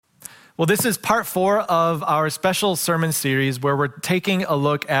Well, this is part 4 of our special sermon series where we're taking a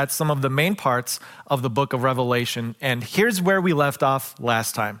look at some of the main parts of the book of Revelation. And here's where we left off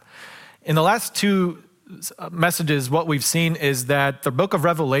last time. In the last 2 messages, what we've seen is that the book of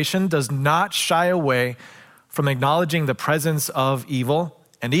Revelation does not shy away from acknowledging the presence of evil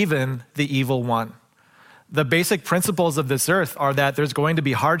and even the evil one. The basic principles of this earth are that there's going to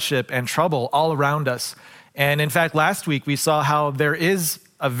be hardship and trouble all around us. And in fact, last week we saw how there is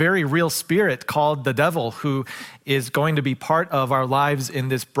a very real spirit called the devil who is going to be part of our lives in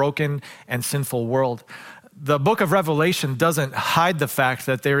this broken and sinful world. The book of Revelation doesn't hide the fact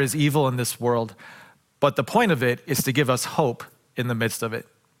that there is evil in this world, but the point of it is to give us hope in the midst of it.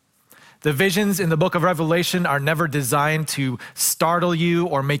 The visions in the book of Revelation are never designed to startle you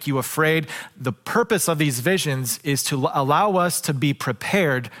or make you afraid. The purpose of these visions is to allow us to be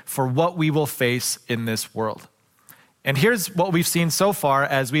prepared for what we will face in this world. And here's what we've seen so far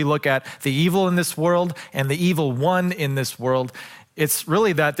as we look at the evil in this world and the evil one in this world. It's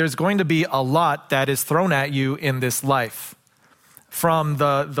really that there's going to be a lot that is thrown at you in this life. From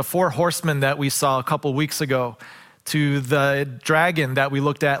the 4 horsemen that we saw a couple weeks ago, to the dragon that we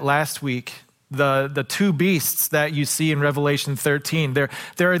looked at last week, the 2 beasts that you see in Revelation 13. There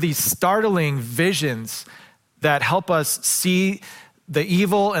are these startling visions that help us see the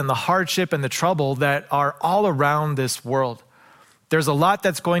evil and the hardship and the trouble that are all around this world. There's a lot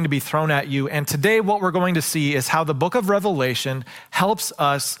that's going to be thrown at you. And today what we're going to see is how the book of Revelation helps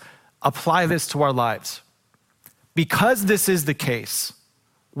us apply this to our lives. Because this is the case,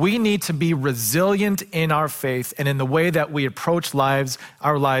 we need to be resilient in our faith and in the way that we approach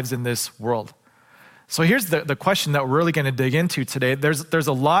our lives in this world. So here's the question that we're really going to dig into today. There's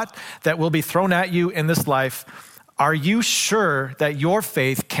a lot that will be thrown at you in this life. Are you sure that your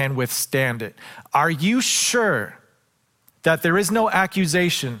faith can withstand it? Are you sure that there is no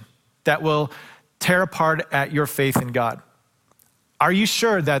accusation that will tear apart at your faith in God? Are you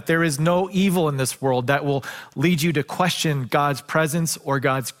sure that there is no evil in this world that will lead you to question God's presence or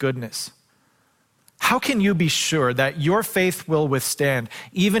God's goodness? How can you be sure that your faith will withstand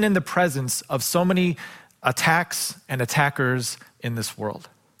even in the presence of so many attacks and attackers in this world?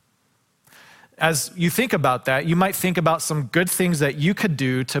 As you think about that, you might think about some good things that you could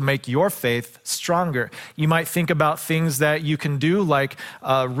do to make your faith stronger. You might think about things that you can do like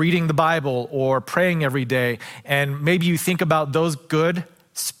reading the Bible or praying every day. And maybe you think about those good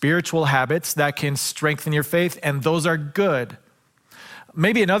spiritual habits that can strengthen your faith, and those are good.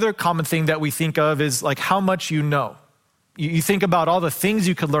 Maybe another common thing that we think of is like how much you know. You think about all the things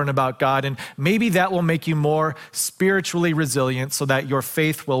you could learn about God, and maybe that will make you more spiritually resilient so that your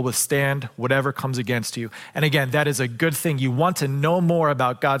faith will withstand whatever comes against you. And again, that is a good thing. You want to know more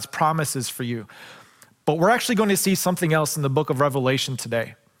about God's promises for you. But we're actually going to see something else in the book of Revelation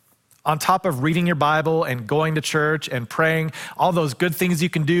today. On top of reading your Bible and going to church and praying, all those good things you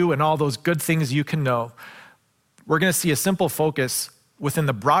can do and all those good things you can know, we're going to see a simple focus within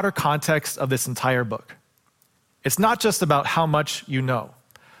the broader context of this entire book. It's not just about how much you know,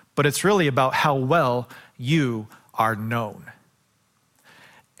 but it's really about how well you are known.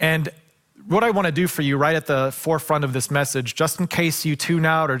 And what I want to do for you right at the forefront of this message, just in case you tune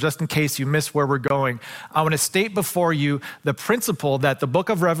out or just in case you miss where we're going, I want to state before you the principle that the book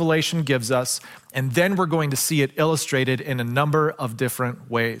of Revelation gives us, and then we're going to see it illustrated in a number of different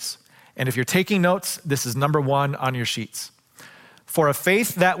ways. And if you're taking notes, this is number 1 on your sheets. For a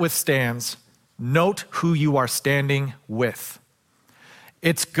faith that withstands, note who you are standing with.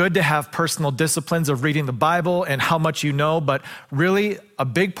 It's good to have personal disciplines of reading the Bible and how much you know, but really a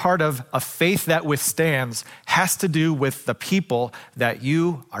big part of a faith that withstands has to do with the people that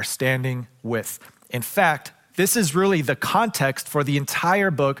you are standing with. In fact, this is really the context for the entire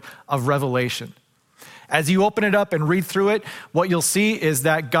book of Revelation. As you open it up and read through it, what you'll see is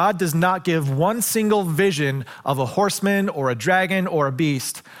that God does not give one single vision of a horseman or a dragon or a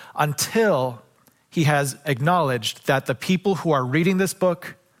beast until he has acknowledged that the people who are reading this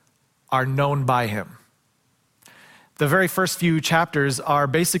book are known by him. The very first few chapters are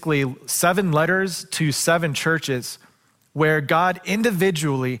basically 7 letters to 7 churches where God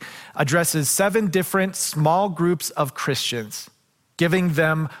individually addresses 7 different small groups of Christians, giving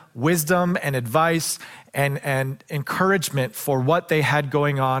them wisdom and advice and encouragement for what they had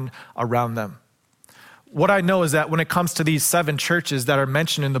going on around them. What I know is that when it comes to these 7 churches that are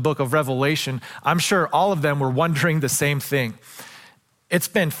mentioned in the book of Revelation, I'm sure all of them were wondering the same thing. It's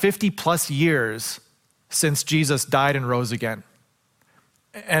been 50 plus years since Jesus died and rose again.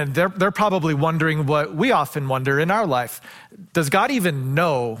 And they're probably wondering what we often wonder in our life. Does God even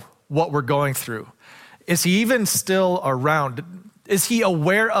know what we're going through? Is he even still around? Is he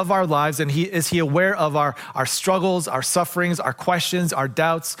aware of our lives, and is he aware of our struggles, our sufferings, our questions, our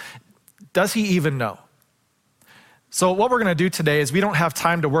doubts? Does he even know? So what we're going to do today is we don't have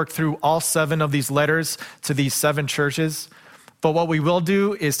time to work through all 7 of these letters to these 7 churches, but what we will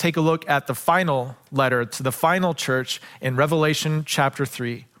do is take a look at the final letter to the final church in Revelation chapter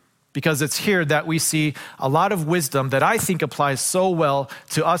 3, because it's here that we see a lot of wisdom that I think applies so well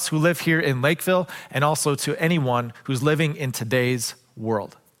to us who live here in Lakeville and also to anyone who's living in today's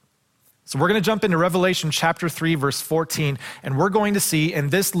world. So we're going to jump into Revelation chapter 3, verse 14, and we're going to see in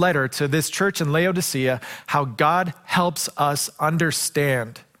this letter to this church in Laodicea how God helps us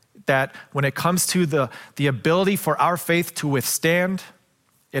understand that when it comes to the ability for our faith to withstand,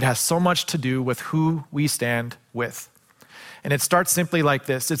 it has so much to do with who we stand with. And it starts simply like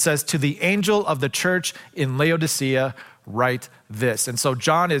this. It says, "To the angel of the church in Laodicea, write this." And so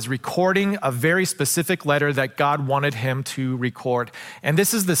John is recording a very specific letter that God wanted him to record. And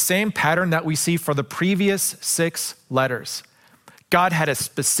this is the same pattern that we see for the previous 6 letters. God had a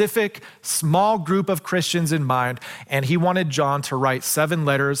specific small group of Christians in mind, and he wanted John to write 7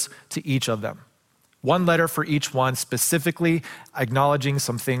 letters to each of them. 1 letter for each one, specifically acknowledging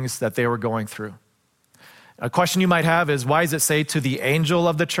some things that they were going through. A question you might have is, why does it say to the angel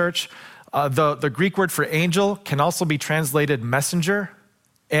of the church? The Greek word for angel can also be translated messenger.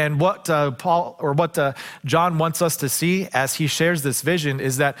 And what John wants us to see as he shares this vision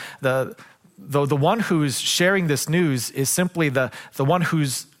is that the one who's sharing this news is simply the one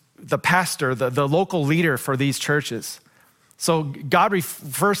who's the pastor, the local leader for these churches. So God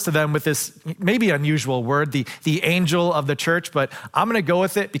refers to them with this maybe unusual word, the angel of the church, but I'm going to go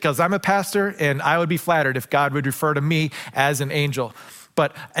with it because I'm a pastor and I would be flattered if God would refer to me as an angel.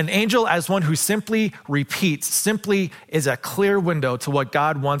 But an angel as one who simply repeats, simply is a clear window to what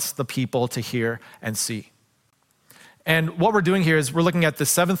God wants the people to hear and see. And what we're doing here is we're looking at the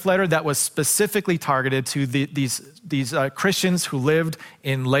 7th letter that was specifically targeted to these Christians who lived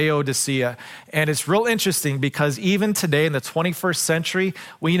in Laodicea. And it's real interesting because even today in the 21st century,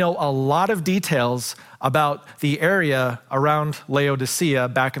 we know a lot of details about the area around Laodicea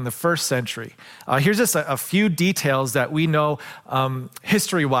back in the 1st century. Here's just a few details that we know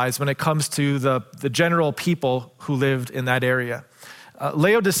history-wise when it comes to the general people who lived in that area.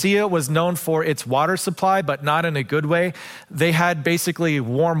 Laodicea was known for its water supply, but not in a good way. They had basically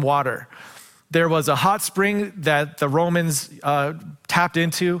warm water. There was a hot spring that the Romans tapped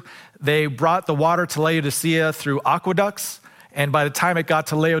into. They brought the water to Laodicea through aqueducts. And by the time it got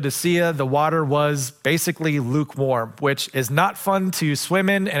to Laodicea, the water was basically lukewarm, which is not fun to swim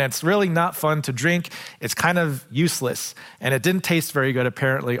in, and it's really not fun to drink. It's kind of useless. And it didn't taste very good,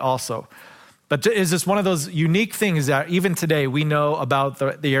 apparently, also. But it's just one of those unique things that even today we know about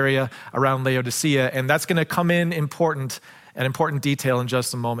the area around Laodicea, and that's going to come in an important detail in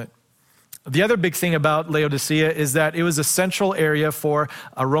just a moment. The other big thing about Laodicea is that it was a central area for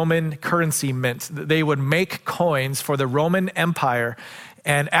a Roman currency mint. They would make coins for the Roman Empire,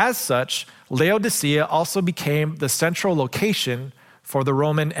 and as such, Laodicea also became the central location for the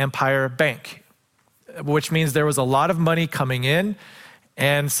Roman Empire Bank, which means there was a lot of money coming in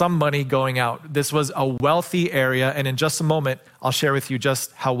and some money going out. This was a wealthy area, and in just a moment, I'll share with you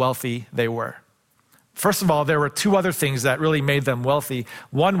just how wealthy they were. First of all, there were 2 other things that really made them wealthy.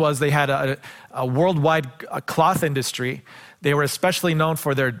 One was they had a worldwide cloth industry. They were especially known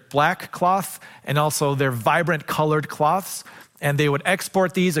for their black cloth and also their vibrant colored cloths, and they would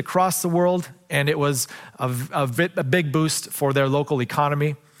export these across the world, and it was a big boost for their local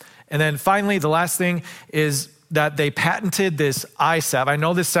economy. And then finally, the last thing is that they patented this eye salve. I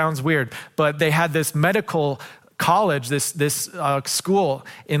know this sounds weird, but they had this medical college, this school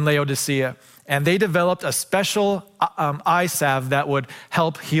in Laodicea, and they developed a special eye salve that would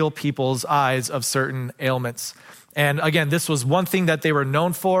help heal people's eyes of certain ailments. And again, this was one thing that they were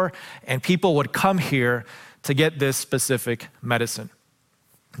known for, and people would come here to get this specific medicine.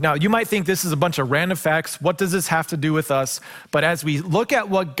 Now, you might think this is a bunch of random facts. What does this have to do with us? But as we look at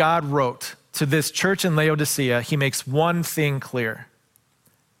what God wrote to this church in Laodicea, he makes one thing clear.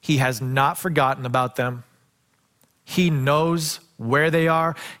 He has not forgotten about them. He knows where they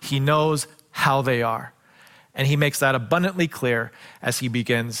are. He knows how they are. And he makes that abundantly clear as he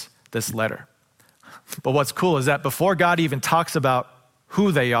begins this letter. But what's cool is that before God even talks about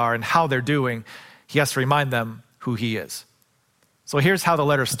who they are and how they're doing, he has to remind them who he is. So here's how the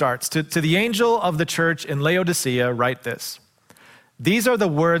letter starts. To the angel of the church in Laodicea, write this. These are the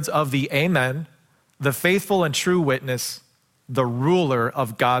words of the Amen, the faithful and true witness, the ruler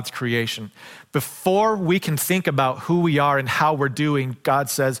of God's creation. Before we can think about who we are and how we're doing, God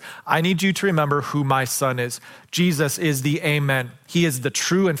says, I need you to remember who my son is. Jesus is the Amen. He is the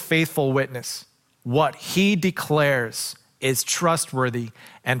true and faithful witness. What he declares is trustworthy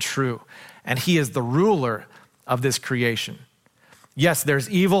and true, and he is the ruler of this creation. Yes, there's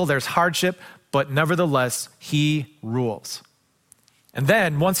evil, there's hardship, but nevertheless, he rules. And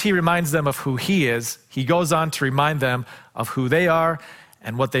then once he reminds them of who he is, he goes on to remind them of who they are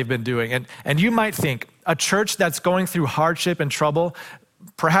and what they've been doing. And you might think, a church that's going through hardship and trouble,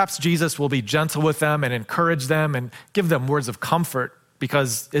 perhaps Jesus will be gentle with them and encourage them and give them words of comfort,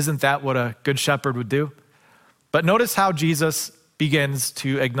 because isn't that what a good shepherd would do? But notice how Jesus begins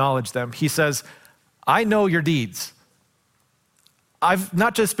to acknowledge them. He says, I know your deeds. I've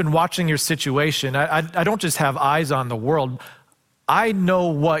not just been watching your situation. I don't just have eyes on the world. I know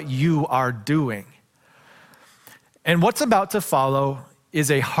what you are doing. And what's about to follow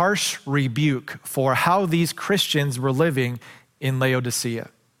is a harsh rebuke for how these Christians were living in Laodicea.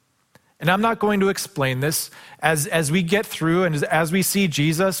 And I'm not going to explain this. As we get through and as we see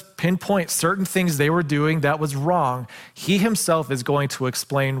Jesus pinpoint certain things they were doing that was wrong, he himself is going to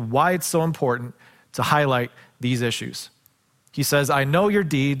explain why it's so important to highlight these issues. He says, I know your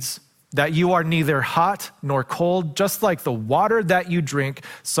deeds, that you are neither hot nor cold. Just like the water that you drink,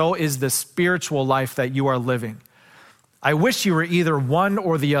 so is the spiritual life that you are living. I wish you were either one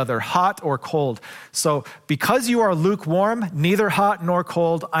or the other, hot or cold. So because you are lukewarm, neither hot nor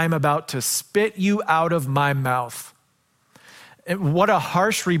cold, I'm about to spit you out of my mouth. And what a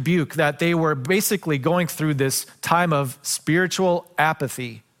harsh rebuke that they were basically going through this time of spiritual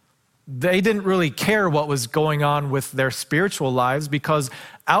apathy. They didn't really care what was going on with their spiritual lives because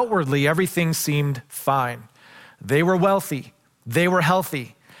outwardly everything seemed fine. They were wealthy. They were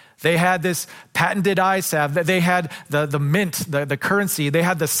healthy. They had this patented eye salve. They had the mint, the currency. They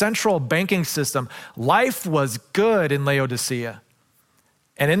had the central banking system. Life was good in Laodicea.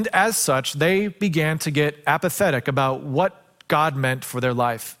 And as such, they began to get apathetic about what God meant for their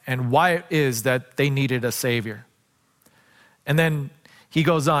life and why it is that they needed a savior. And then he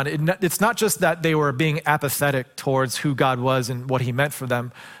goes on. It's not just that they were being apathetic towards who God was and what he meant for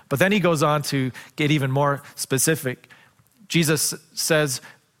them, but then he goes on to get even more specific. Jesus says,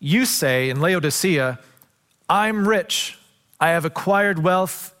 you say in Laodicea, I'm rich, I have acquired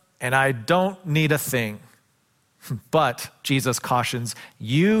wealth, and I don't need a thing. But, Jesus cautions,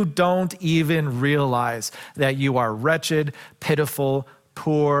 you don't even realize that you are wretched, pitiful,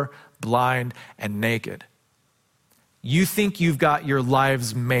 poor, blind, and naked. You think you've got your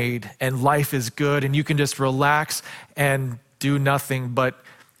lives made and life is good and you can just relax and do nothing, but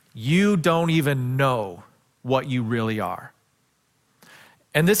you don't even know what you really are.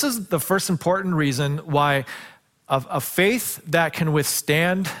 And this is the first important reason why a faith that can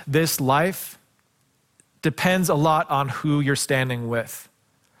withstand this life depends a lot on who you're standing with.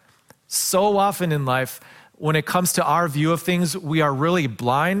 So often in life, when it comes to our view of things, we are really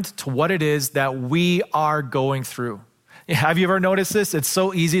blind to what it is that we are going through. Have you ever noticed this? It's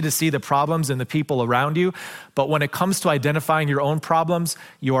so easy to see the problems in the people around you, but when it comes to identifying your own problems,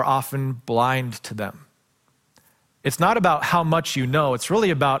 you are often blind to them. It's not about how much you know, it's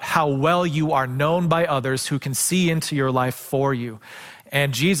really about how well you are known by others who can see into your life for you.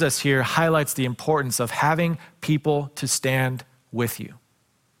 And Jesus here highlights the importance of having people to stand with you.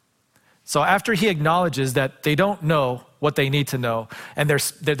 So after he acknowledges that they don't know what they need to know, and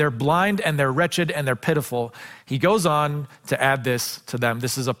they're blind and they're wretched and they're pitiful, he goes on to add this to them.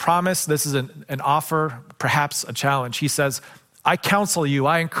 This is a promise, this is an offer, perhaps a challenge. He says, I counsel you,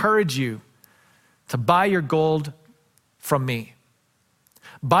 I encourage you to buy your gold from me.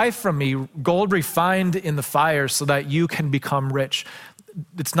 Buy from me gold refined in the fire so that you can become rich.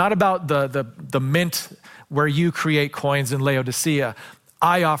 It's not about the mint where you create coins in Laodicea.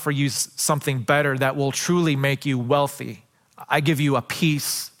 I offer you something better that will truly make you wealthy. I give you a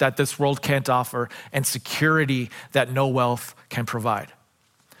peace that this world can't offer and security that no wealth can provide.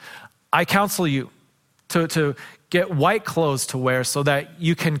 I counsel you to get white clothes to wear so that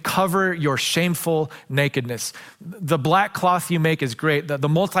you can cover your shameful nakedness. The black cloth you make is great. The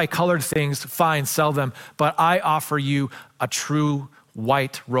multicolored things, fine, sell them. But I offer you a true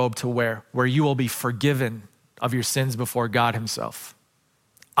white robe to wear where you will be forgiven of your sins before God himself.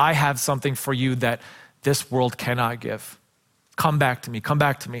 I have something for you that this world cannot give. Come back to me, come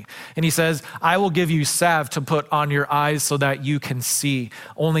back to me. And he says, I will give you salve to put on your eyes so that you can see.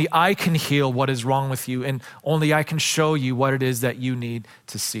 Only I can heal what is wrong with you, and only I can show you what it is that you need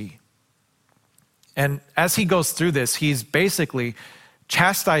to see. And as he goes through this, he's basically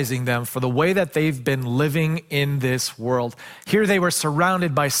chastising them for the way that they've been living in this world. Here they were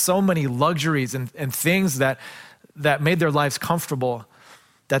surrounded by so many luxuries and things that made their lives comfortable,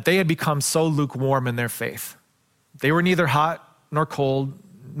 that they had become so lukewarm in their faith. They were neither hot nor cold,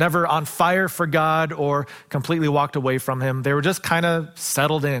 never on fire for God or completely walked away from him. They were just kind of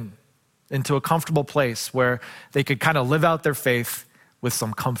settled into a comfortable place where they could kind of live out their faith with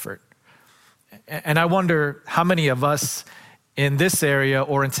some comfort. And I wonder how many of us in this area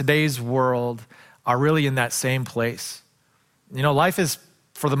or in today's world are really in that same place. You know, life is,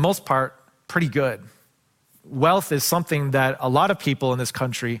 for the most part, pretty good. Wealth is something that a lot of people in this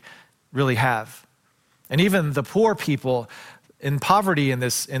country really have. And even the poor people in poverty in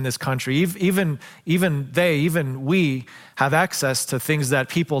this country, even we have access to things that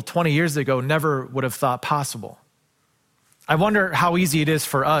people 20 years ago never would have thought possible. I wonder how easy it is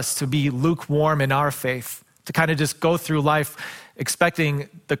for us to be lukewarm in our faith, to kind of just go through life expecting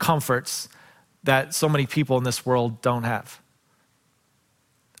the comforts that so many people in this world don't have.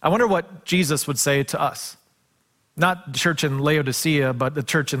 I wonder what Jesus would say to us. Not the church in Laodicea, but the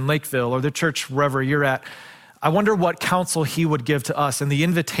church in Lakeville or the church wherever you're at. I wonder what counsel he would give to us and the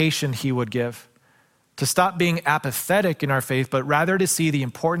invitation he would give to stop being apathetic in our faith, but rather to see the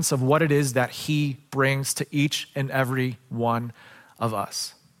importance of what it is that he brings to each and every one of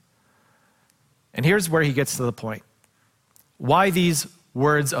us. And here's where he gets to the point. Why these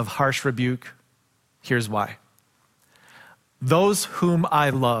words of harsh rebuke? Here's why. Those whom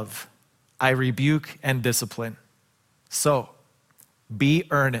I love, I rebuke and discipline. So, be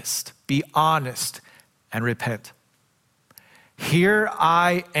earnest, be honest, and repent. Here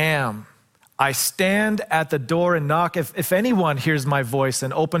I am. I stand at the door and knock. If anyone hears my voice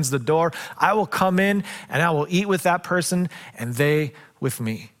and opens the door, I will come in and I will eat with that person and they with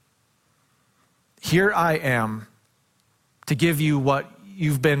me. Here I am to give you what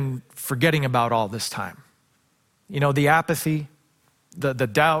you've been forgetting about all this time. You know, the apathy, the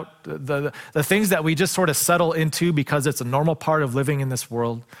doubt, the things that we just sort of settle into because it's a normal part of living in this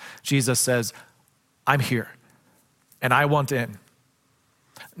world. Jesus says, I'm here and I want in.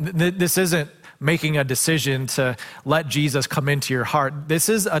 This isn't making a decision to let Jesus come into your heart. This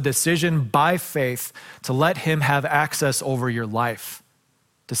is a decision by faith to let him have access over your life.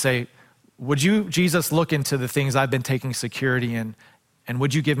 To say, would you, Jesus, look into the things I've been taking security in, and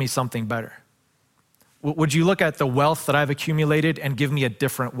would you give me something better? Would you look at the wealth that I've accumulated and give me a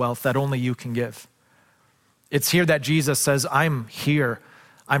different wealth that only you can give? It's here that Jesus says, I'm here.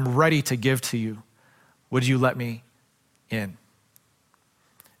 I'm ready to give to you. Would you let me in?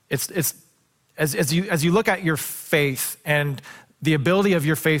 It's as you look at your faith and the ability of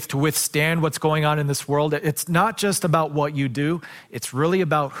your faith to withstand what's going on in this world, it's not just about what you do, it's really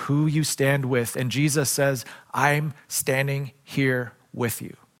about who you stand with. And Jesus says, I'm standing here with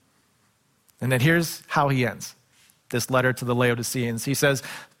you. And then here's how he ends this letter to the Laodiceans. He says,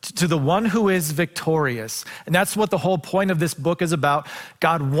 to the one who is victorious, and that's what the whole point of this book is about.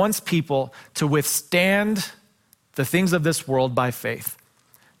 God wants people to withstand the things of this world by faith.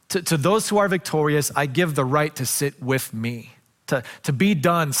 To those who are victorious, I give the right to sit with me, to be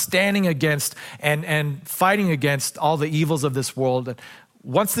done standing against and fighting against all the evils of this world. And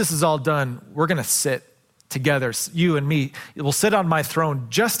once this is all done, we're going to sit together, you and me. We'll sit on my throne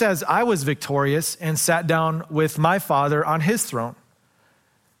just as I was victorious and sat down with my Father on his throne.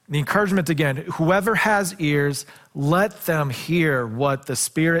 The encouragement again, whoever has ears, let them hear what the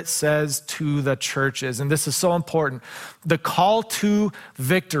Spirit says to the churches. And this is so important. The call to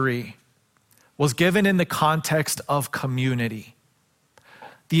victory was given in the context of community.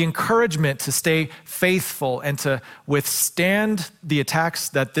 The encouragement to stay faithful and to withstand the attacks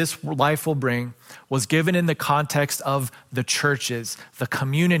that this life will bring was given in the context of the churches, the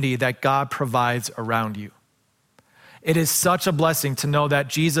community that God provides around you. It is such a blessing to know that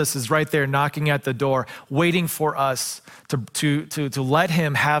Jesus is right there knocking at the door, waiting for us to let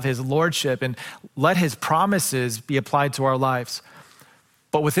him have his lordship and let his promises be applied to our lives.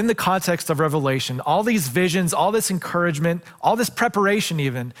 But within the context of Revelation, all these visions, all this encouragement, all this preparation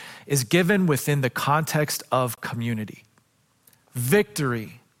even is given within the context of community.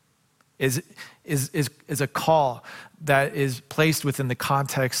 Victory is a call that is placed within the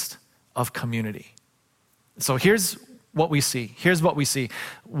context of community. So here's what we see. Here's what we see.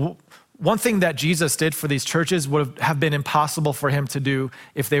 One thing that Jesus did for these churches would have been impossible for him to do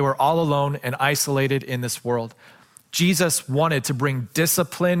if they were all alone and isolated in this world. Jesus wanted to bring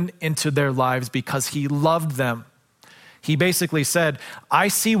discipline into their lives because he loved them. He basically said, I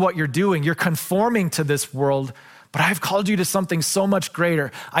see what you're doing. You're conforming to this world, but I've called you to something so much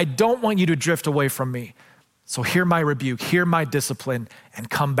greater. I don't want you to drift away from me. So hear my rebuke, hear my discipline, and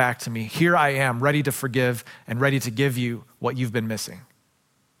come back to me. Here I am, ready to forgive and ready to give you what you've been missing.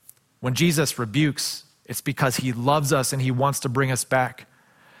 When Jesus rebukes, it's because he loves us and he wants to bring us back.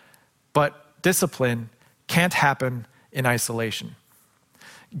 But discipline can't happen in isolation.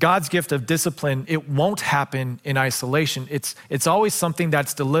 God's gift of discipline, it won't happen in isolation. It's always something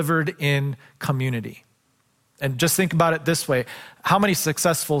that's delivered in community. And just think about it this way. How many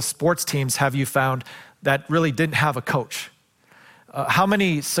successful sports teams have you found that really didn't have a coach? How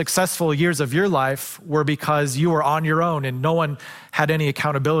many successful years of your life were because you were on your own and no one had any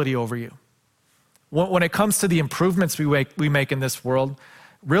accountability over you? When it comes to the improvements we make in this world,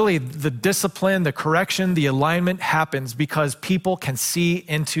 really the discipline, the correction, the alignment happens because people can see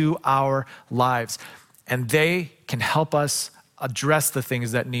into our lives and they can help us address the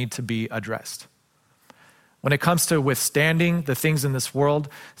things that need to be addressed. When it comes to withstanding the things in this world,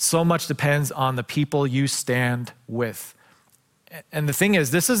 so much depends on the people you stand with. And the thing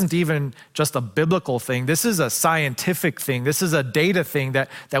is, this isn't even just a biblical thing. This is a scientific thing. This is a data thing that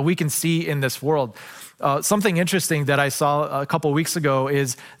we can see in this world. Something interesting that I saw a couple weeks ago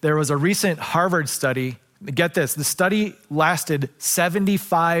is there was a recent Harvard study. Get this, the study lasted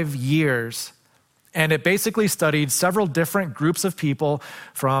 75 years. And it basically studied several different groups of people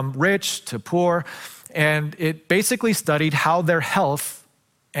from rich to poor. And it basically studied how their health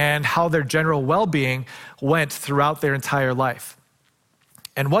and how their general well-being went throughout their entire life.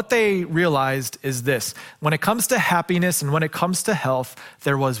 And what they realized is this: when it comes to happiness and when it comes to health,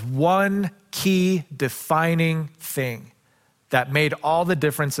 there was one key defining thing that made all the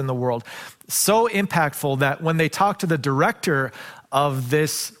difference in the world. So impactful that when they talked to the director of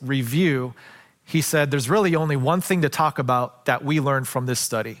this review, he said, there's really only one thing to talk about that we learned from this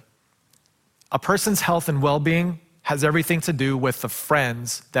study. A person's health and well-being has everything to do with the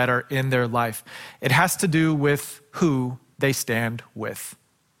friends that are in their life. It has to do with who they stand with.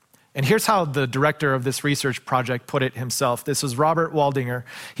 And here's how the director of this research project put it himself. This is Robert Waldinger.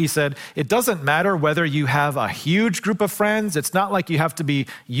 He said, it doesn't matter whether you have a huge group of friends. It's not like you have to be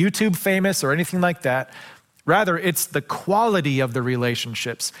YouTube famous or anything like that. Rather, it's the quality of the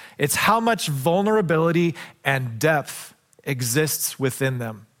relationships. It's how much vulnerability and depth exists within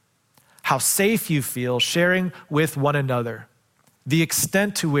them. How safe you feel sharing with one another. The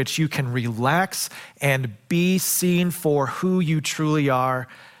extent to which you can relax and be seen for who you truly are,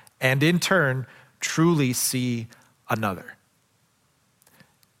 and in turn, truly see another.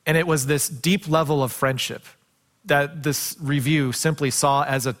 And it was this deep level of friendship that this review simply saw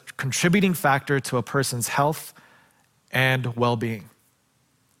as a contributing factor to a person's health and well-being.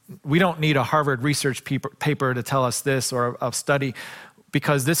 We don't need a Harvard research paper to tell us this or a study,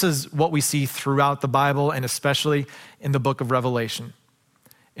 because this is what we see throughout the Bible and especially in the book of Revelation.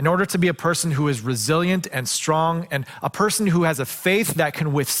 In order to be a person who is resilient and strong and a person who has a faith that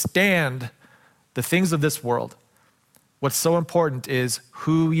can withstand the things of this world, what's so important is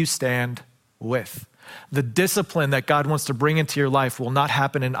who you stand with. The discipline that God wants to bring into your life will not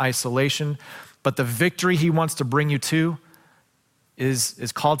happen in isolation, but the victory he wants to bring you to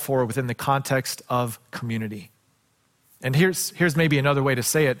is called for within the context of community. And here's maybe another way to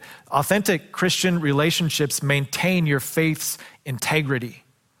say it. Authentic Christian relationships maintain your faith's integrity.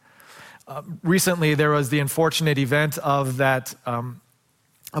 Recently, there was the unfortunate event of that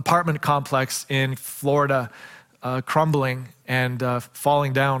apartment complex in Florida crumbling and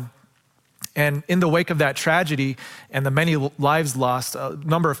falling down. And in the wake of that tragedy and the many lives lost, a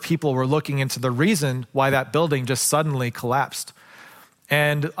number of people were looking into the reason why that building just suddenly collapsed.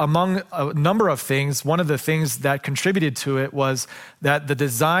 And among a number of things, one of the things that contributed to it was that the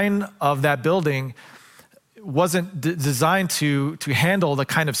design of that building wasn't designed to handle the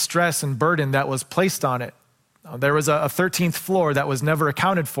kind of stress and burden that was placed on it. There was a 13th floor that was never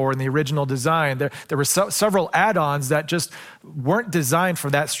accounted for in the original design. There were several add-ons that just weren't designed for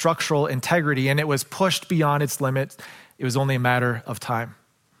that structural integrity, and it was pushed beyond its limit. It was only a matter of time.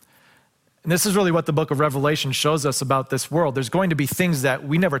 And this is really what the book of Revelation shows us about this world. There's going to be things that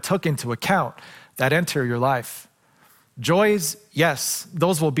we never took into account that enter your life. Joys, yes,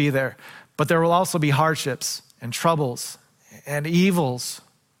 those will be there. But there will also be hardships and troubles and evils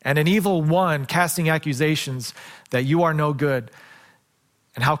and an evil one casting accusations that you are no good.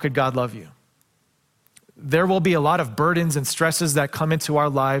 And how could God love you? There will be a lot of burdens and stresses that come into our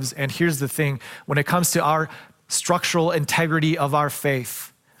lives. And here's the thing, when it comes to our structural integrity of our faith,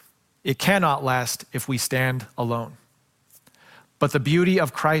 it cannot last if we stand alone. But the beauty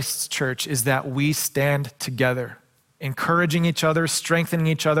of Christ's church is that we stand together, encouraging each other, strengthening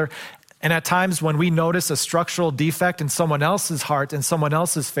each other, And at times when we notice a structural defect in someone else's heart and someone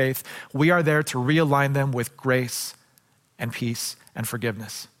else's faith, we are there to realign them with grace and peace and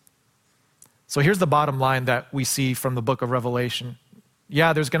forgiveness. So here's the bottom line that we see from the book of Revelation.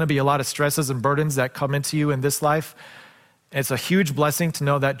 Yeah, there's going to be a lot of stresses and burdens that come into you in this life. It's a huge blessing to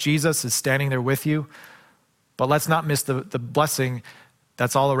know that Jesus is standing there with you. But let's not miss the blessing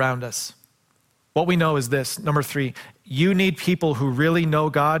that's all around us. What we know is this. Number 3, you need people who really know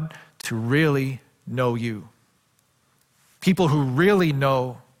God to really know you. People who really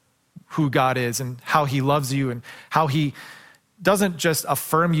know who God is and how he loves you and how he doesn't just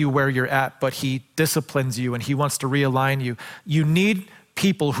affirm you where you're at, but he disciplines you and he wants to realign you. You need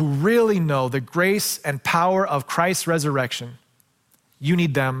people who really know the grace and power of Christ's resurrection. You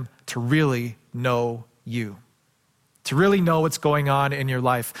need them to really know you, to really know what's going on in your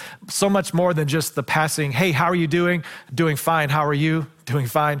life. So much more than just the passing, hey, how are you doing? Doing fine. How are you? Doing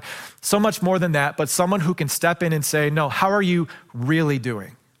fine. So much more than that, but someone who can step in and say, no, how are you really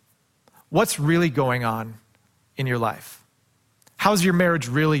doing? What's really going on in your life? How's your marriage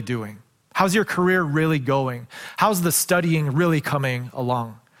really doing? How's your career really going? How's the studying really coming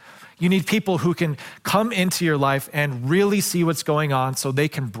along? You need people who can come into your life and really see what's going on so they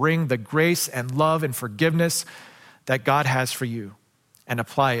can bring the grace and love and forgiveness that God has for you and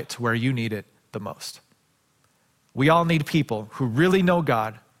apply it to where you need it the most. We all need people who really know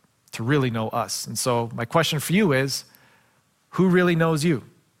God to really know us. And so my question for you is, who really knows you?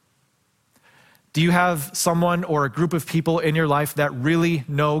 Do you have someone or a group of people in your life that really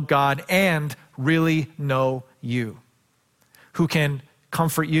know God and really know you? Who can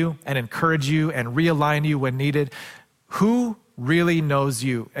comfort you and encourage you and realign you when needed? Who really knows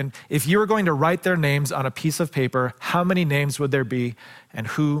you? And if you were going to write their names on a piece of paper, how many names would there be and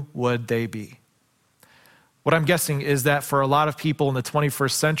who would they be? What I'm guessing is that for a lot of people in the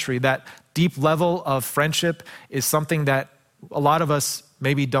 21st century, that deep level of friendship is something that a lot of us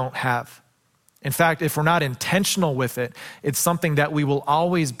maybe don't have. In fact, if we're not intentional with it, it's something that we will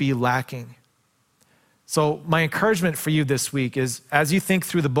always be lacking. So my encouragement for you this week is, as you think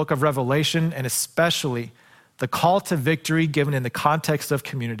through the book of Revelation, and especially the call to victory given in the context of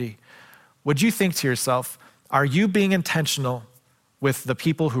community, would you think to yourself, are you being intentional with the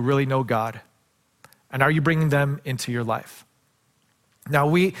people who really know God? And are you bringing them into your life? Now,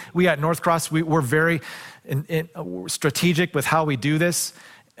 we at North Cross, we're very strategic with how we do this.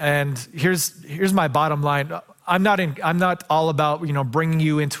 And here's my bottom line. I'm not all about, bringing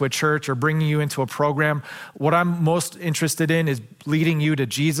you into a church or bringing you into a program. What I'm most interested in is leading you to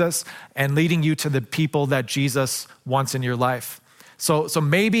Jesus and leading you to the people that Jesus wants in your life. So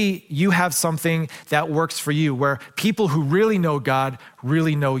maybe you have something that works for you where people who really know God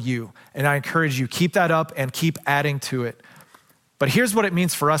really know you. And I encourage you, keep that up and keep adding to it. But here's what it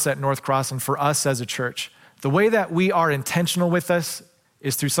means for us at North Cross and for us as a church. The way that we are intentional with this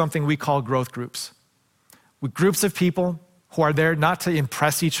is through something we call growth groups. With groups of people who are there not to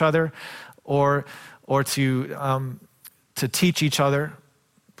impress each other or to teach each other.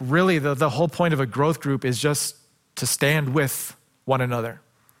 Really, the whole point of a growth group is just to stand with one another.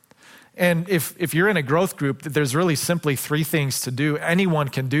 And if you're in a growth group, there's really simply 3 things to do. Anyone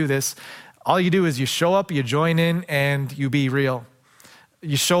can do this. All you do is you show up, you join in, and you be real.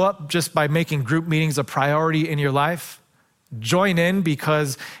 You show up just by making group meetings a priority in your life. Join in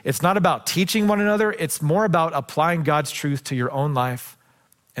because it's not about teaching one another. It's more about applying God's truth to your own life,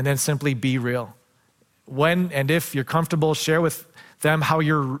 and then simply be real. When and if you're comfortable, share with them how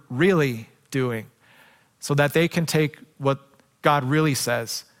you're really doing so that they can take what God really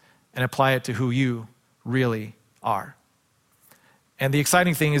says and apply it to who you really are. And the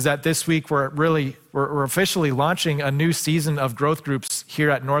exciting thing is that this week we're officially launching a new season of growth groups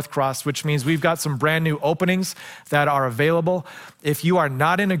here at North Cross, which means we've got some brand new openings that are available. If you are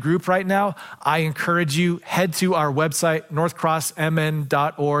not in a group right now, I encourage you, head to our website,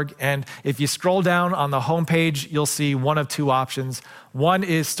 northcrossmn.org. And if you scroll down on the homepage, you'll see one of 2 options. One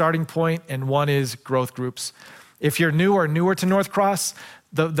is Starting Point and one is growth groups. If you're new or newer to North Cross,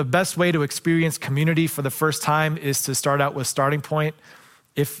 the best way to experience community for the first time is to start out with Starting Point.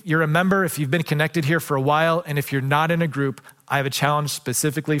 If you're a member, if you've been connected here for a while, and if you're not in a group, I have a challenge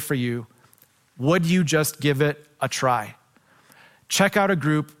specifically for you. Would you just give it a try? Check out a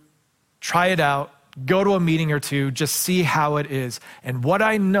group, try it out, go to a meeting or 2, just see how it is. And what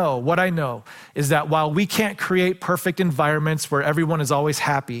I know is that while we can't create perfect environments where everyone is always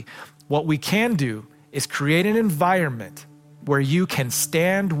happy, what we can do is create an environment where you can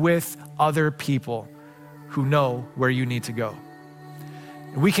stand with other people who know where you need to go.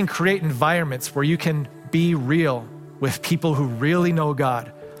 We can create environments where you can be real with people who really know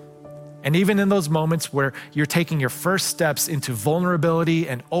God And even in those moments where you're taking your first steps into vulnerability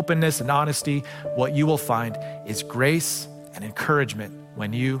and openness and honesty, what you will find is grace and encouragement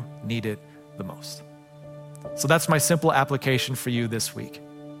when you need it the most. So that's my simple application for you this week.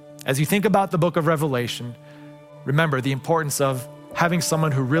 As you think about the book of Revelation, remember the importance of having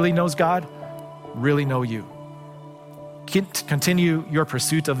someone who really knows God, really know you. Continue your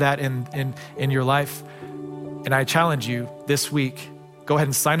pursuit of that in your life. And I challenge you this week, go ahead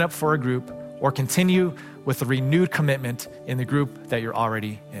and sign up for a group or continue with a renewed commitment in the group that you're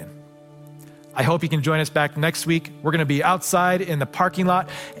already in. I hope you can join us back next week. We're going to be outside in the parking lot,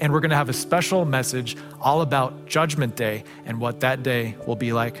 and we're going to have a special message all about Judgment Day and what that day will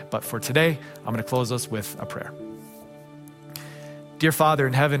be like. But for today, I'm going to close us with a prayer. Dear Father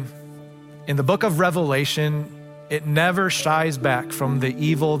in heaven, in the book of Revelation, it never shies back from the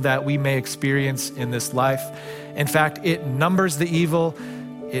evil that we may experience in this life. In fact, it numbers the evil,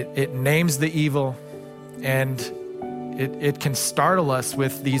 it names the evil, and it can startle us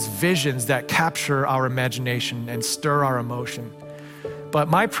with these visions that capture our imagination and stir our emotion. But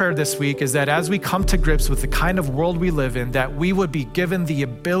my prayer this week is that as we come to grips with the kind of world we live in, that we would be given the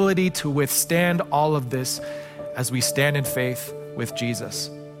ability to withstand all of this as we stand in faith with Jesus.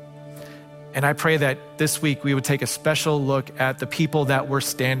 And I pray that this week we would take a special look at the people that we're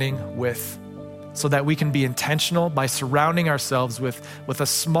standing with, so that we can be intentional by surrounding ourselves with a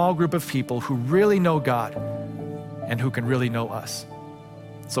small group of people who really know God and who can really know us.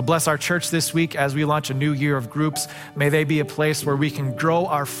 So bless our church this week as we launch a new year of groups. May they be a place where we can grow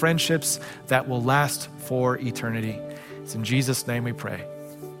our friendships that will last for eternity. It's in Jesus' name we pray.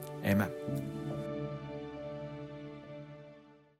 Amen.